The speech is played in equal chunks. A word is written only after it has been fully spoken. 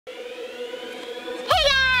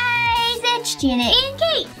It's Janet and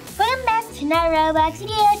Kate. Welcome back to another Roblox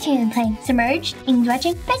video. Today I'm playing Submerged. And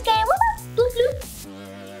watching best game. Woo-hoo, bloop,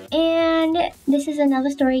 bloop. And this is another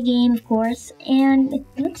story game, of course. And it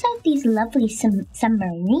looks like these lovely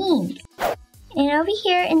submarines. And over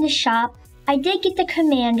here in the shop, I did get the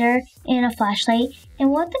commander and a flashlight. And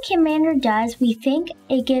what the commander does, we think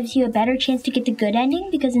it gives you a better chance to get the good ending,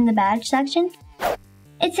 because in the badge section,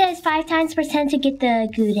 it says 5 times % to get the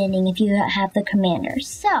good ending if you have the commander.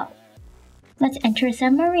 So, let's enter a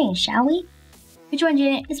submarine, shall we? Which one,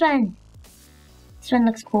 Janet? This one. This one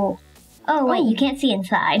looks cool. Oh, wait, you can't see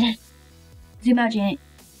inside. Zoom out, Janet.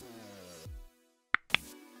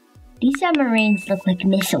 These submarines look like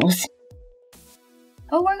missiles.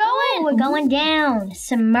 Oh, we're going down.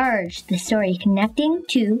 Submerged, the story connecting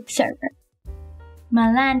to server.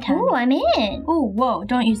 My lantern. Oh, I'm in. Oh, whoa,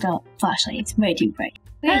 don't use the flashlight. It's way too bright.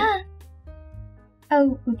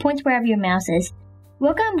 Oh, it points wherever your mouse is.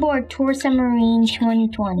 Welcome aboard Tour Submarine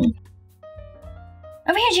 2020.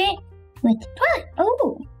 Over here, Jane. With the toilet.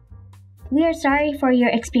 Oh. We are sorry for your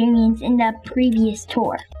experience in the previous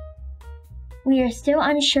tour. We are still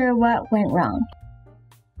unsure what went wrong.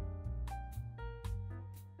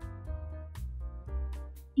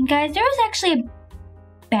 And guys, there was actually a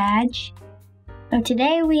badge. So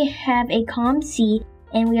today we have a calm sea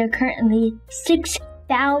and we are currently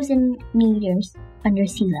 6,000 meters under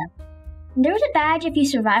sea level. There was a badge if you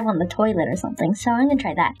survive on the toilet or something, so I'm gonna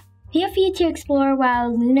try that. Feel free to explore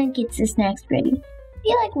while Luna gets the snacks ready. I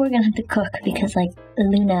feel like we're gonna have to cook because like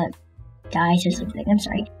Luna dies or something. I'm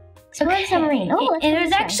sorry. Explore the submarine. Oh, and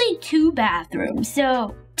there's actually 2 bathrooms,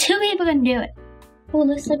 so 2 people can do it. Oh,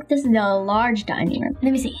 looks like this is a large dining room.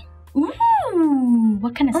 Let me see. Ooh,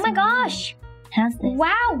 what kind of? Oh my gosh! How's this? Wow!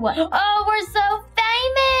 Oh, we're so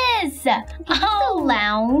famous! Oh, the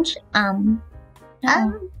lounge.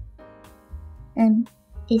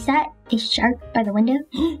 Is that a shark by the window?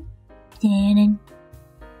 Dun,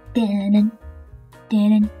 dun,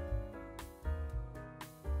 dun.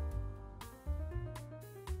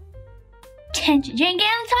 Attention, Jane, get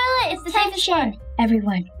on the toilet! It's the safest one.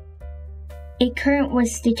 Everyone. A current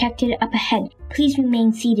was detected up ahead. Please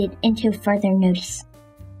remain seated until further notice.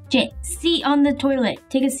 Jane, seat on the toilet.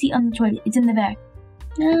 Take a seat on the toilet. It's in the back.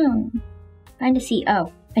 No. Find a seat.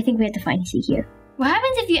 Oh, I think we have to find a seat here. What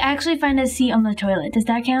happens if you actually find a seat on the toilet? Does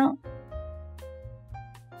that count?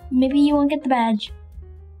 Maybe you won't get the badge.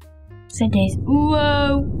 Said Days.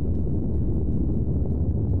 Whoa.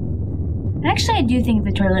 Actually, I do think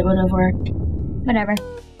the toilet would have worked. Whatever.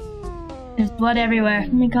 There's blood everywhere.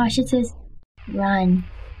 Oh my gosh, it says run.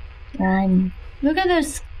 Run. Look at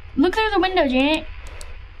this. Look through the window, Janet.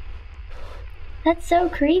 That's so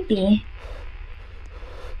creepy.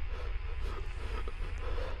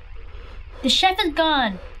 The chef is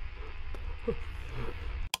gone. Oh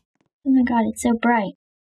my god, it's so bright.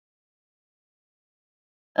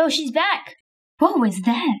 Oh, she's back. What was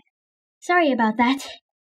that? Sorry about that.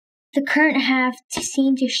 The current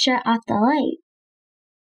seemed to shut off the light.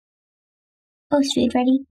 Oh, food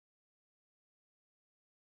ready?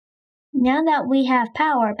 Now that we have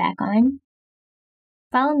power back on,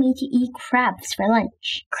 follow me to eat crabs for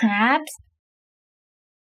lunch. Crabs?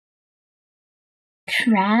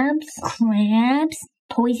 Crabs? Crabs?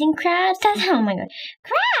 Poison crabs? Oh my god.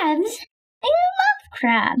 Crabs? I love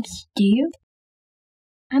crabs. Do you?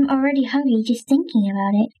 I'm already hungry just thinking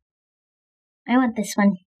about it. I want this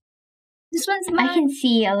one. This one's mine. I can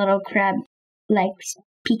see a little crab legs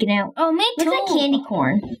peeking out. Oh, me too. Looks like candy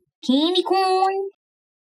corn. Candy corn.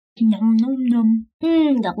 Nom nom nom.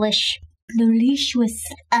 Delish. Delicious.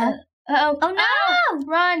 Oh no!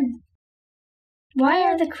 Run! Why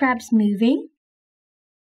are the crabs moving?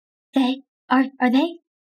 Are they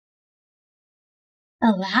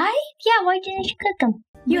alive? Yeah, why didn't you cook them?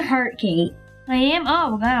 You're hurt, Kate. I am?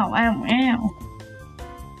 Oh, wow.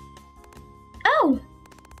 Oh!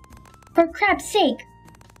 For crab's sake.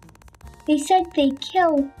 They said they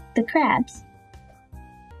kill the crabs.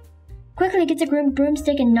 Quickly get the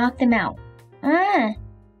broomstick and knock them out.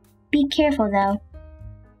 Be careful though.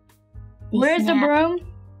 Where's the broom?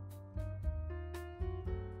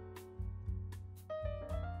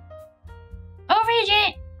 Over here,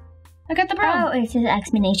 Janet! I got the broom. Oh, it says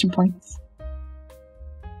exclamation points.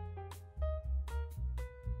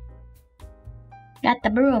 Got the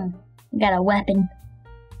broom. Got a weapon.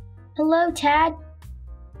 Hello, Tad.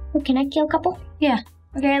 Oh, can I kill a couple? Yeah.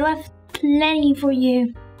 Okay, I left plenty for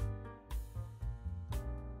you.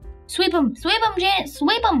 Sweep them, Janet,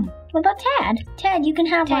 sweep them. What about Tad? Tad, you can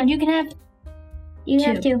have one. You can have. You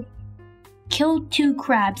have 2. Kill 2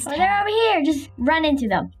 crabs. Oh, they're over here. Just run into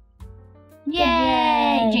them. Yay!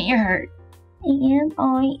 Janet, you're hurt.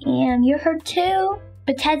 I am. You're hurt too?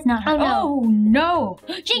 But Ted's not hurt. Oh, no. Oh, no.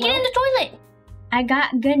 Jake, get in the toilet. I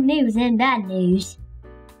got good news and bad news.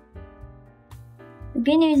 The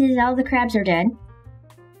good news is all the crabs are dead.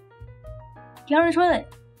 Get on the toilet.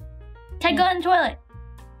 Ted, go in the toilet.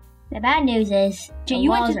 The bad news is Jay, the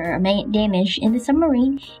you went walls are damaged and the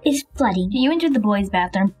submarine is flooding. You entered the boys'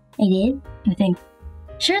 bathroom. I did? I think.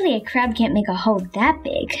 Surely a crab can't make a hole that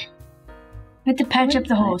big. We have to patch up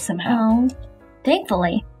the hole somehow. Oh,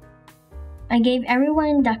 thankfully. I gave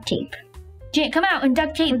everyone duct tape. Jay, come out and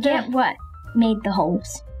duct tape. Forget what made the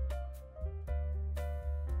holes.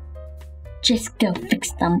 Just go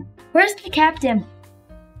fix them. Where's the captain?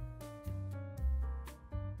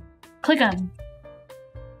 Click on him.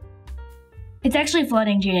 It's actually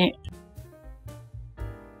flooding, Jay.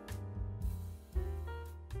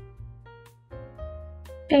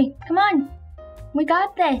 Okay, come on. We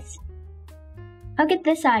got this. I'll get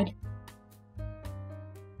this side.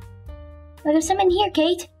 Oh, there's some in here,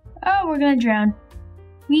 Kate. Oh, we're gonna drown.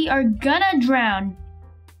 We are gonna drown.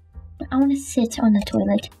 I want to sit on the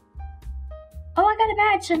toilet. Oh, I got a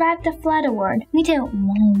badge. Survived the flood award. Me too.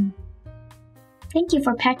 Wow. Thank you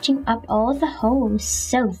for patching up all the holes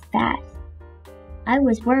so fast. I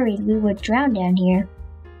was worried we would drown down here.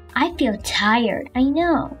 I feel tired. I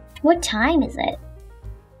know. What time is it?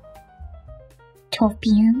 12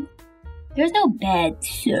 p.m.? There's no bed,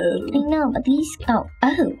 so... I know, but these... Oh,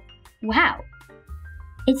 wow.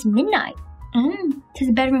 It's midnight. There's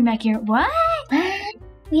a bedroom back here. What?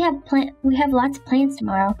 We have lots of plans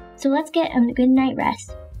tomorrow, so let's get a good night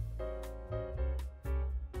rest.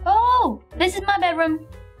 Oh, this is my bedroom.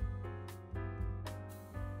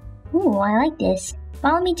 Ooh, I like this.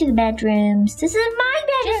 Follow me to the bedrooms. This is my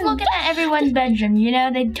bedroom. Just looking at everyone's bedroom, you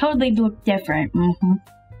know, they totally look different.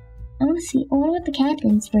 I want to see. Oh, what about the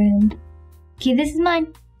captain's room? Okay, this is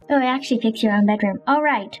mine. Oh, I actually picked your own bedroom. All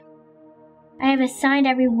right. I have assigned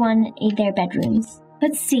everyone their bedrooms.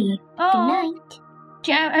 Let's see. Good night.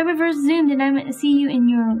 Jay, I reverse zoomed and I see you in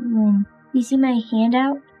your room. You see my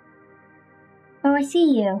handout? Oh, I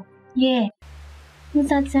see you. Yeah. What's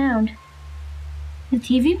that sound? The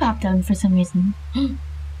TV popped on for some reason.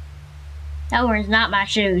 That was not my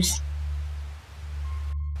shoes.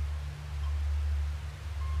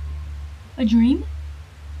 A dream?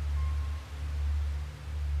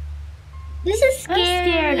 This is scary. I'm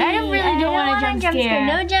scared. I don't want a jump scare.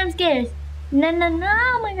 No jump scares. No.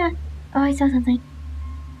 Oh my god. Oh, I saw something.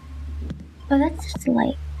 Oh, that's just a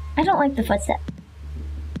light. I don't like the footstep.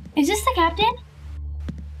 Is this the captain?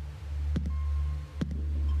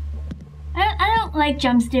 I don't like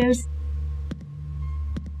jump scares.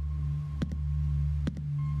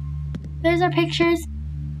 There's our pictures.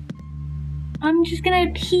 I'm just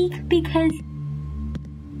gonna peek because...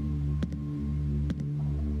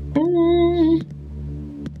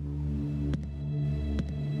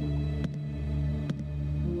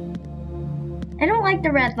 I don't like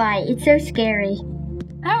the red light. It's so scary.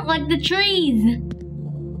 I don't like the trees.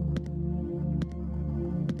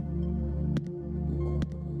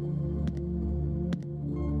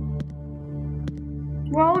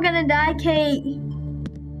 We're all gonna die, Kate.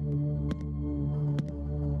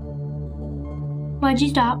 Why'd you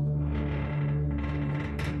stop?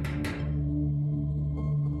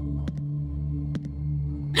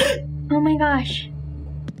 Oh my gosh.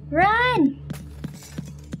 Run!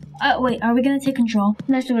 Wait, are we gonna take control?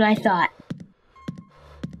 That's what I thought.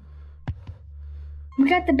 We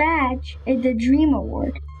got the badge. It's the Dream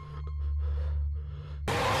Award.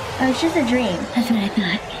 Oh, it's just a dream. That's what I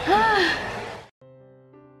thought.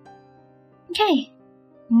 Okay.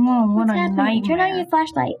 Whoa, what What's a happening? nightmare. Turn on your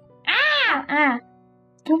flashlight. Ah!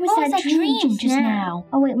 What was that dream just now?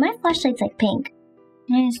 Oh wait, my flashlight's like pink.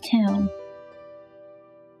 Mine is too.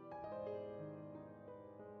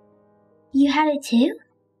 You had it too?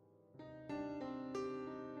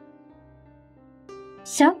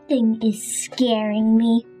 Something is scaring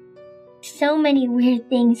me. So many weird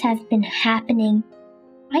things have been happening.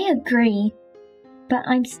 I agree, but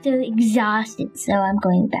I'm still exhausted, so I'm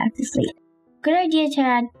going back to sleep. Good idea,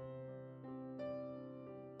 Chad.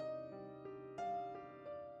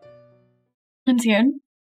 I'm scared.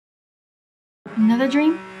 Another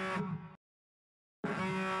dream?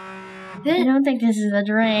 I don't think this is a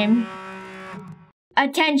dream.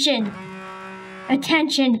 Attention!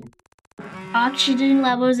 Attention! Oxygen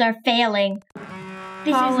levels are failing.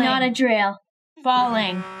 This is not a drill.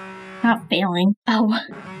 Falling. Not failing. Oh.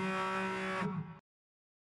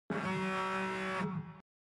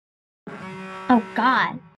 Oh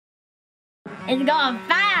god. It's going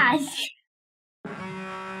fast!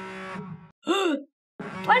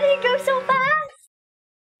 Why did it go so fast?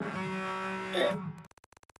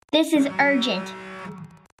 This is urgent.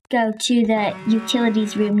 Go to the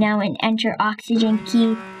utilities room now and enter oxygen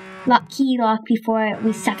key lock before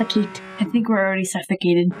we suffocate. I think we're already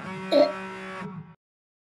suffocated.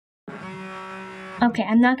 Okay,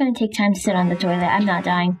 I'm not gonna take time to sit on the toilet. I'm not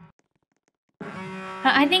dying.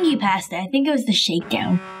 I think you passed it. I think it was the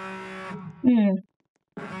shakedown.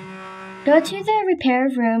 Go to the repair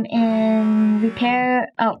room and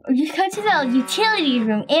repair. Oh, you go to the utilities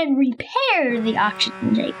room and repair the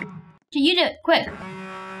oxygen tank. So you do it quick.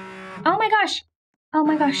 Oh my gosh! Oh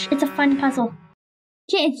my gosh! It's a fun puzzle.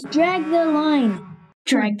 Yeah, it's drag the line.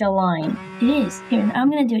 Drag the line. It is. Here, I'm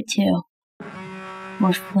gonna do it too.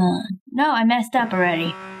 More fun. No, I messed up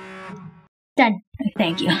already. Done.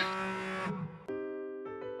 Thank you.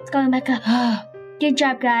 It's going back up. Good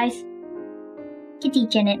job, guys. Kitty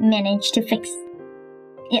Janet managed to fix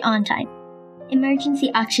it on time.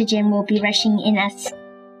 Emergency oxygen will be rushing in us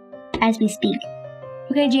as we speak.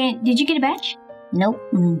 Okay, Janet, did you get a batch? Nope.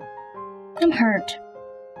 I'm hurt.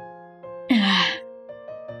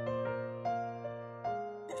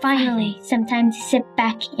 Finally, some time to sit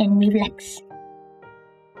back and relax.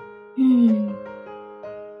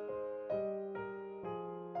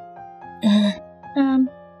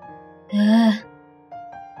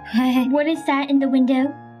 What is that in the window?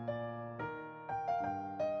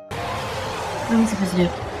 What am I supposed to do?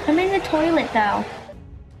 I'm in the toilet though.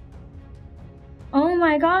 Oh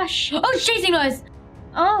my gosh. Oh, it's chasing us!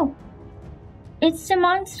 Oh. It's the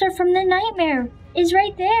monster from the nightmare. It's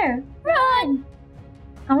right there. Run!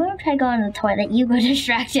 I want to try going to the toilet. You go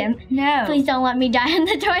distract him. No. Please don't let me die in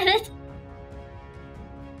the toilet.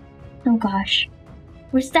 Oh gosh.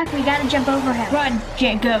 We're stuck. We gotta jump over him. Run,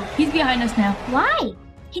 Janet, go. He's behind us now. Why?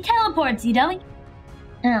 He teleports, you dummy.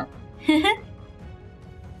 Oh.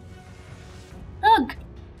 Look.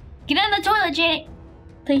 Get on the toilet, Janet.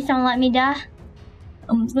 Please don't let me die.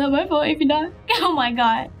 It's not my fault if you die. Oh my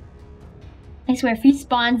god. I swear, if he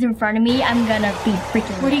spawns in front of me, I'm gonna be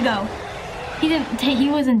freaking. Where'd he go? He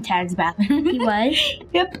was in Tad's bathroom. He was?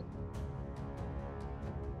 Yep.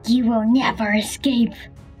 You will never escape.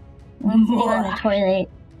 I'm sitting on the toilet.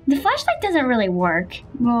 The flashlight doesn't really work.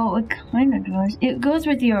 Well, it kind of does. It goes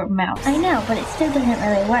with your mouse. I know, but it still doesn't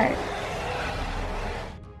really work.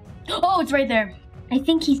 Oh, it's right there. I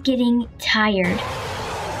think he's getting tired.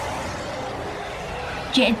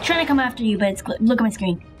 It's trying to come after you, but it's look at my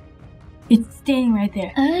screen. It's standing right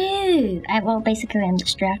there. Oh, well, basically, I'm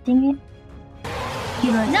distracting it.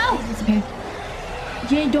 No! Disappeared.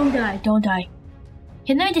 Jay, don't die. Don't die.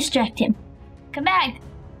 Here, let me distract him. Come back.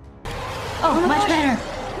 Oh, much better.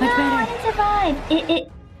 Much better. I didn't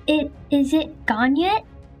survive. Is it gone yet?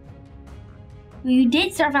 Well, you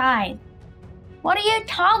did survive. What are you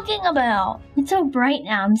talking about? It's so bright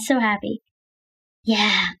now. I'm so happy.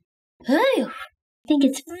 Yeah. Ooh. I think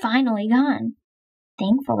it's finally gone.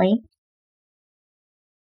 Thankfully.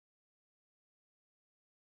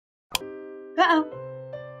 Uh-oh.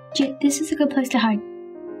 This is a good place to hide.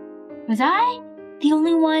 Was I the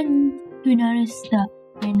only one who noticed the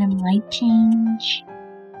random light change?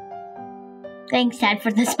 Thanks, Dad,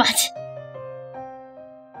 for the spot.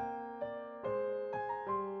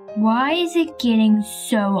 Why is it getting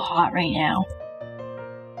so hot right now?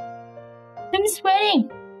 I'm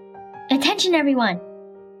sweating. Attention, everyone.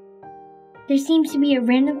 There seems to be a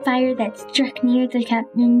random fire that struck near the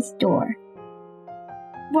captain's door.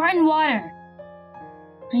 We're in water.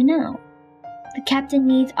 I know. The captain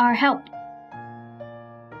needs our help.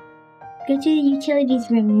 Go to the utilities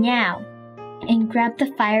room now and grab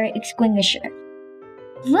the fire extinguisher.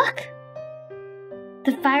 Look!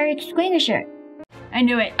 The fire extinguisher. I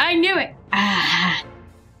knew it. I knew it. Ah,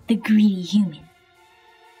 the greedy human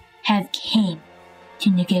have came to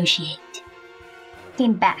negotiate.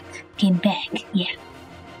 Came back, yeah.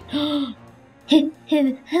 Who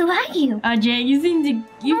are you? Jay, you seem to.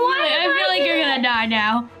 I feel like you're gonna die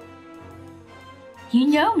now. You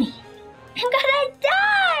know me. I'm gonna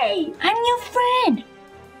die! I'm your friend.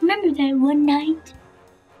 Remember that one night?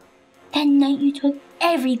 That night you took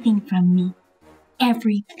everything from me.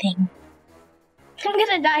 Everything. I'm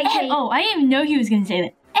gonna die, Kate. Oh, I didn't even know he was gonna say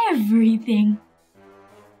that. Everything.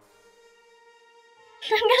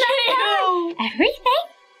 I'm gonna die. Everything?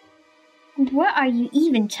 What are you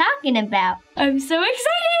even talking about? I'm so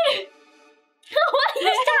excited! What are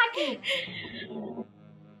you talking?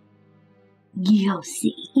 You'll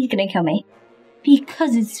see. He's gonna kill me.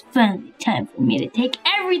 Because it's finally time for me to take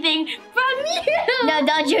everything from you! No,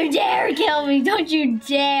 don't you dare kill me! Don't you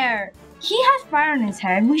dare! He has fire on his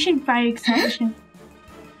head. We should fire extinction.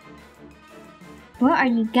 What are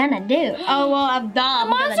you gonna do? Oh, well, I'm dumb.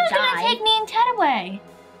 The monster's gonna take me and Ted away.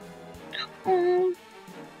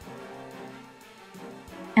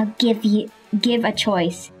 I'll give a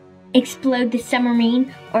choice. Explode the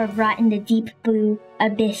submarine or rot in the deep blue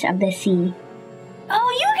abyss of the sea. Oh,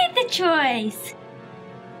 you get the choice.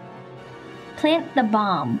 Plant the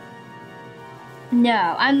bomb.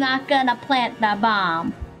 No, I'm not gonna plant the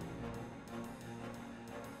bomb.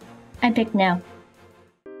 I pick no.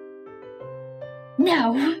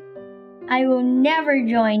 No, I will never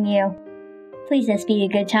join you. Please, let's be a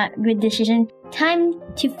good decision. Time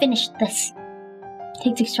to finish this.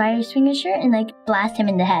 Take the swing shirt and blast him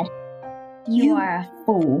in the head. You are a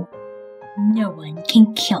fool. No one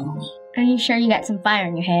can kill me. Are you sure you got some fire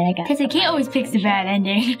in your head? Because I can't always pick the bad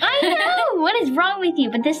ending. I know! What is wrong with you?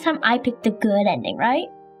 But this time I picked the good ending, right?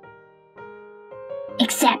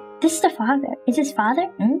 Except, this is the father. Is his father?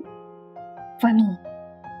 For me.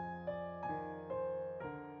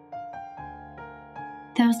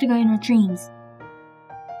 That was the guy in our dreams.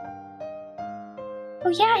 Oh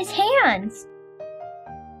yeah, his hands!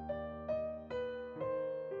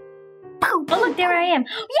 Oh look, there I am.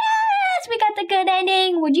 Yes! We got the good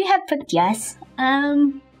ending! Would you have picked yes?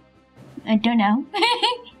 I don't know.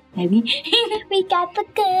 Maybe. We got the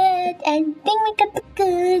good ending. We got the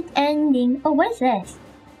good ending. Oh, what is this?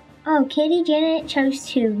 Oh, Katie Janet chose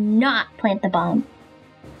to not plant the bomb.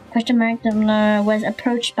 Question mark was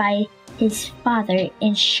approached by his father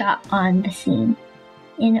and shot on the scene.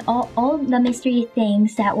 And all the mystery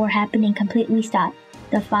things that were happening completely stopped.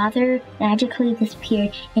 The father magically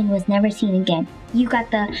disappeared and was never seen again. You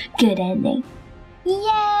got the good ending.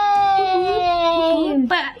 Yay!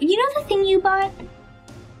 But you know the thing you bought?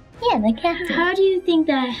 Yeah, the captain. How do you think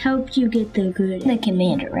that helped you get the good ending? The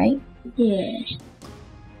commander, right? Yeah.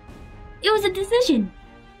 It was a decision.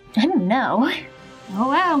 I don't know. Oh,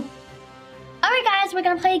 wow. Alright guys, we're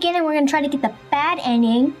gonna play again and we're gonna try to get the bad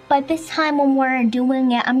ending. But this time when we're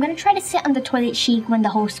doing it, I'm gonna try to sit on the toilet sheet when the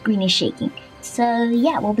whole screen is shaking. So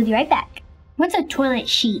yeah, we'll be right back. What's a toilet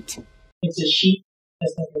sheet? It's a sheet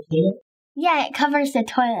that's like a toilet. Yeah, it covers the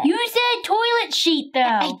toilet. You said toilet sheet though.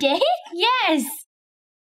 I did? Yes.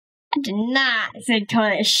 I did not say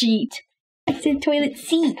toilet sheet. I said toilet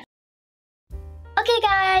seat. Okay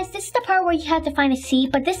guys, this is the part where you have to find a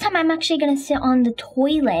seat, but this time I'm actually gonna sit on the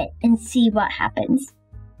toilet and see what happens.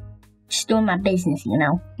 Just doing my business, you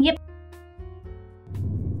know? Yep.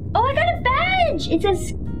 Oh, I got a badge! It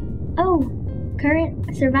says,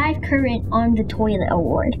 survive current on the toilet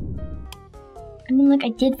award. I mean, look, I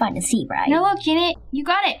did find a seat, right? No, look, Janet, you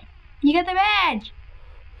got it. You got the badge.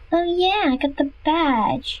 Oh yeah, I got the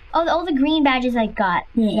badge. Oh, all the green badges I got.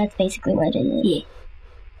 Yeah, that's basically what it is. Yeah.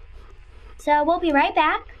 So we'll be right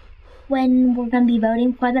back when we're going to be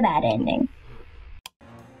voting for the bad ending.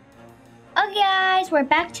 Okay guys, we're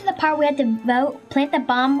back to the part we have to vote, plant the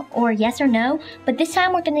bomb or yes or no. But this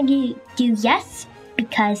time we're going to do yes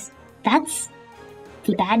because that's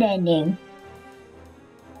the bad ending.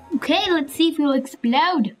 Okay, let's see if we'll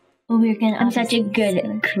explode. Oh, I'm such a good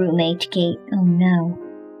crewmate, Kate. Oh no.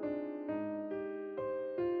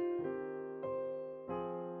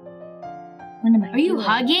 What am I Are you doing?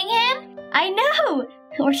 hugging him? I know!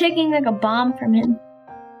 We're taking like a bomb from him.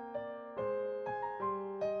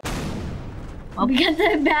 Well, We got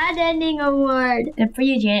the bad ending award. good for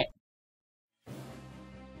you, Janet.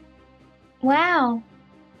 Wow.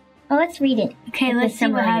 Oh, let's read it. Okay, The let's see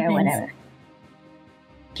what summary or happens. whatever.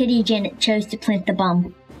 Kitty Janet chose to plant the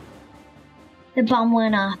bomb. The bomb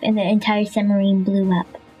went off and the entire submarine blew up.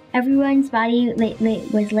 Everyone's body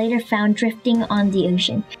was later found drifting on the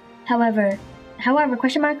ocean. However,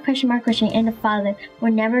 question mark, and the father were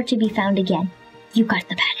never to be found again. You got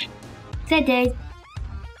the bad ending. Sad days.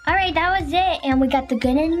 Alright, that was it, and we got the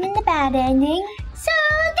good ending and the bad ending. So,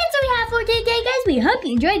 that's what we have for today, guys. We hope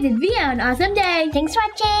you enjoyed this video. An awesome day. Thanks for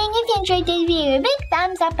watching. If you enjoyed this video, big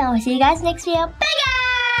thumbs up, and we'll see you guys next video. Bye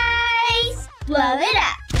guys! Blow it up.